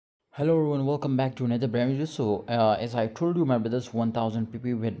Hello everyone, welcome back to another brand video. As I told you, my brothers, 1000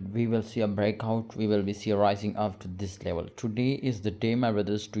 pp we will see a breakout. We will be see a rising up to this level. Today is the day, my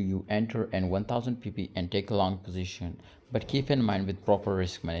brothers, to you enter in 1000 pp and take a long position, but keep in mind with proper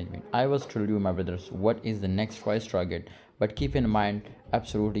risk management. I was told you, my brothers, what is the next price target, but keep in mind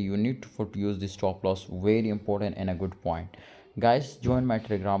absolutely you need to use the stop loss. Very important and a good point. Guys, join my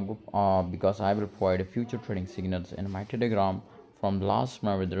telegram group because I will provide future trading signals in my telegram from last,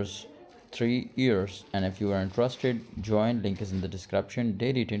 my brothers, 3 years. And if you are interested, join, link is in the description.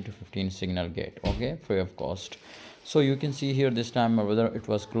 Daily 10 to 15 signal gate, okay, free of cost. So you can see here this time, my brother, it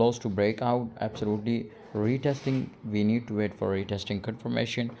was close to breakout. Absolutely retesting, we need to wait for retesting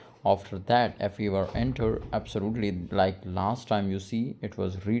confirmation. After that, if you are enter, absolutely like last time, you see it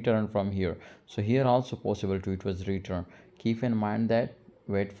was return from here. So here also possible to it was return. Keep in mind that,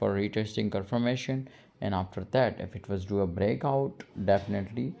 wait for retesting confirmation, and after that if it was do a breakout,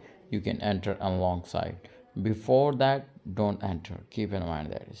 definitely you can enter alongside. Before that, don't enter. Keep in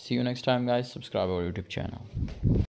mind that. See you next time, guys. Subscribe our YouTube channel.